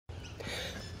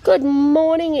Good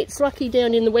morning, it's Lucky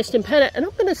down in the Western Paddock, and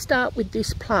I'm going to start with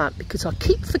this plant because I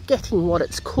keep forgetting what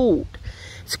it's called.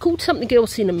 It's called something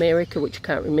else in America which I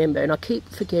can't remember, and I keep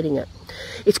forgetting it.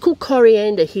 It's called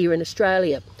coriander here in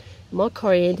Australia. My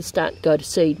coriander's starting to go to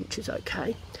seed, which is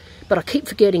okay, but I keep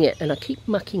forgetting it and I keep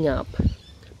mucking up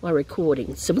my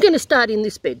recordings. So we're going to start in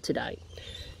this bed today.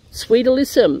 Sweet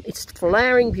Alyssum, it's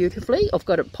flowering beautifully. I've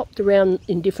got it popped around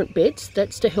in different beds.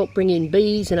 That's to help bring in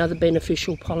bees and other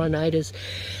beneficial pollinators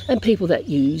and people that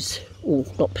use, or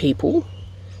not people,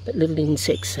 but little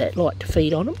insects that like to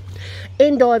feed on them.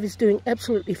 Endive is doing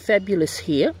absolutely fabulous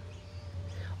here.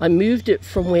 I moved it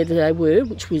from where they were,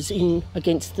 which was in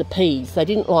against the peas. They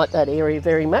didn't like that area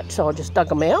very much, so I just dug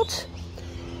them out.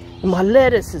 And my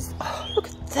lettuces, oh, look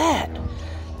at that.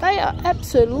 They are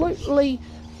absolutely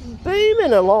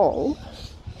booming along.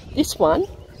 This one,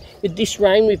 with this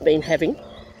rain we've been having,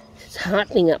 it's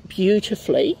heartening up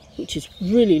beautifully, which is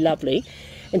really lovely.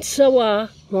 And so are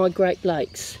my Great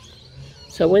Lakes.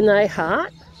 So when they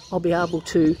heart, I'll be able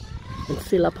to, and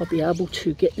fill up, I'll be able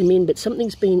to get them in, but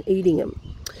something's been eating them.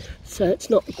 So it's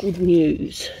not good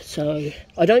news. So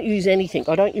I don't use anything.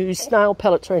 I don't use snail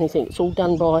pellets or anything. It's all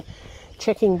done by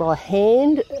checking by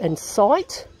hand and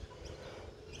sight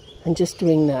and just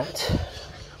doing that.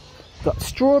 Got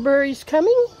strawberries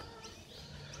coming,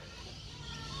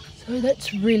 so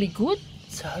that's really good.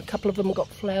 So a couple of them have got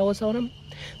flowers on them.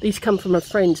 These come from a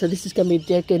friend, so this is going to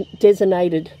be a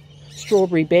designated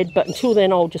strawberry bed, but until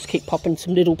then I'll just keep popping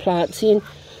some little plants in.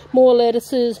 More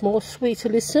lettuces, more Sweet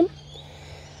Alyssum.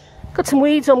 Got some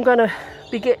weeds I'm going to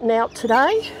be getting out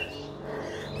today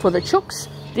for the chooks.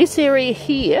 This area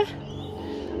here,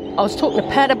 I was talking to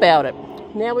Pat about it.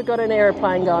 Now we've got an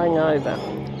aeroplane going over.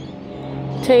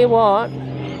 Tell you what,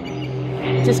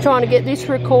 just trying to get this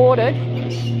recorded.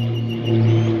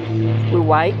 We'll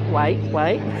wait.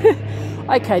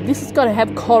 Okay, this is going to have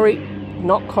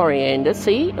not coriander,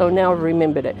 see? Oh, now I've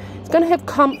remembered it. It's going to have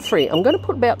comfrey. I'm going to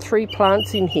put about 3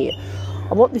 plants in here.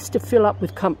 I want this to fill up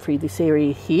with comfrey, this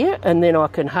area here, and then I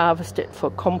can harvest it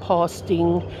for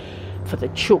composting, for the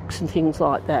chooks and things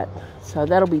like that. So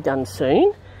that'll be done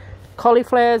soon.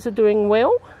 Cauliflowers are doing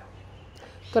well.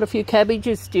 Got a few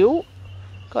cabbages still.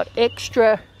 Got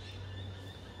extra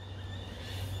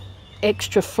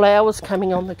flowers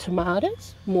coming on the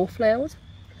tomatoes. More flowers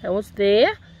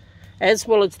there, as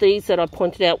well as these that I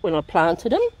pointed out when I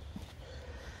planted them.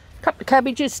 A couple of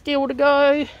cabbages still to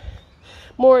go.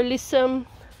 More alyssum.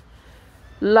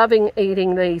 Loving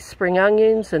eating these spring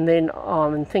onions, and then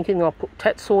I'm thinking I'll put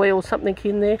tatsoi or something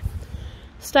in there.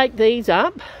 Stake these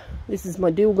up. This is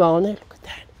my dill going there. Look at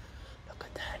that. Look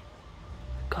at that.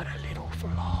 Got a little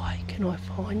fly. Can I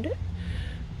find it?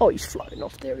 Oh, he's flown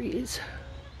off. There he is.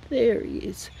 There he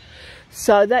is.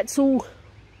 So that's all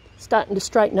starting to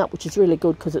straighten up, which is really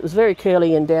good because it was very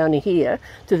curly and down here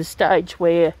to the stage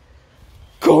where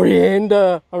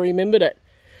coriander, I remembered it.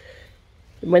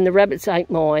 When the rabbits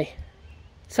ate my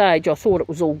sage, I thought it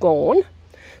was all gone.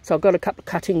 So I got a couple of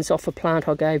cuttings off a plant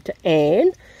I gave to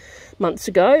Anne months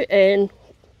ago and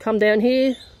come down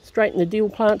here, straighten the dill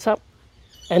plants up,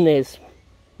 and there's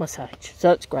my sage.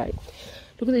 So it's great.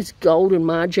 Look at this golden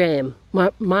marjam.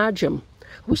 Marjam.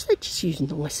 I wish they'd just use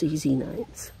nice, easy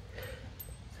names.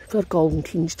 It's got a golden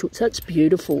tinge to it, so that's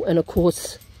beautiful. And of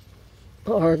course,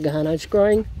 my oregano's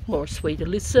growing. More Sweet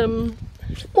Alyssum.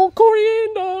 More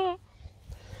coriander.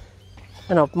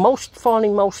 And I've finally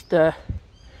mulched the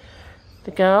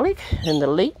garlic and the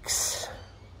leeks.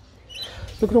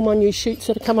 Look at all my new shoots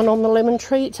that are coming on the lemon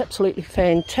tree. It's absolutely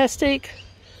fantastic.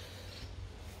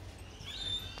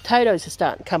 Potatoes are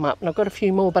starting to come up, and I've got a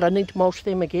few more, but I need to mulch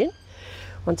them again.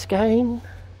 Once again.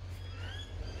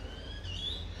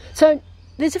 So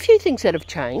there's a few things that have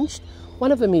changed.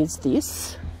 One of them is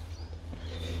this.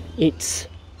 It's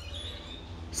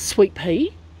sweet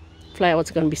pea.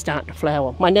 Flowers are going to be starting to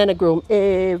flower. My nana grew them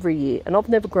every year, and I've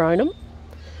never grown them.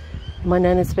 My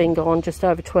nana's been gone just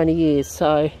over 20 years,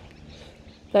 so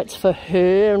that's for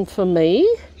her and for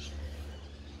me.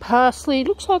 Parsley,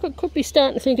 looks like it could be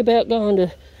starting to think about going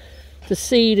to the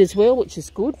seed as well, which is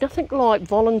good. Nothing like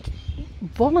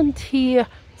volunteer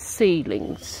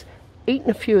seedlings. Eating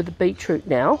a few of the beetroot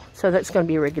now, so that's going to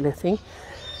be a regular thing.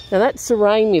 Now that's the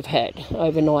rain we've had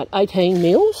overnight, 18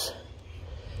 mils.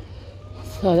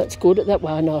 So that's good. That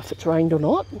way I know if it's rained or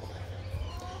not.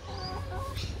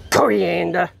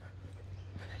 Coriander.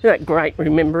 Isn't that great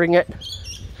remembering it?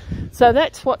 So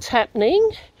that's what's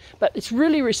happening, but it's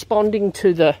really responding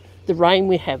to the rain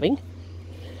we're having.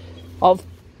 I've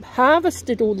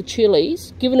harvested all the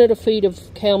chilies, given it a feed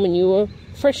of cow manure,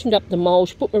 freshened up the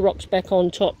mulch, put my rocks back on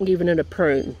top and given it a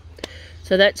prune. So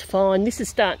So that's fine. This is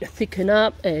starting to thicken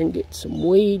up and get some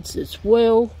weeds as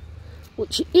well,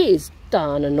 which is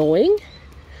darn annoying.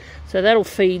 So that'll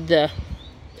feed the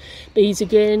bees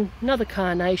again. Another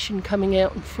carnation coming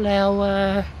out in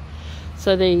flower.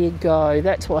 So there you go.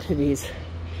 That's what it is.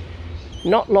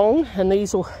 Not long, and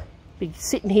these will be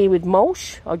sitting here with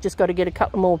mulch. I've just got to get a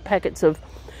couple more packets of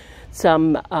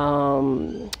some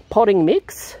potting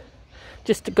mix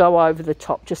just to go over the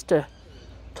top, just to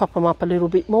top them up a little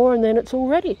bit more, and then it's all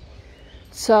ready.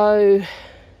 So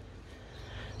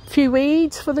a few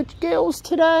weeds for the girls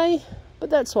today, but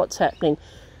that's what's happening.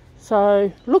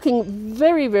 So looking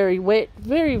very, very wet,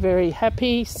 very, very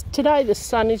happy. Today the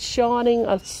sun is shining,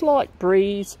 a slight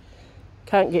breeze.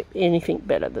 Can't get anything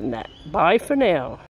better than that. Bye for now.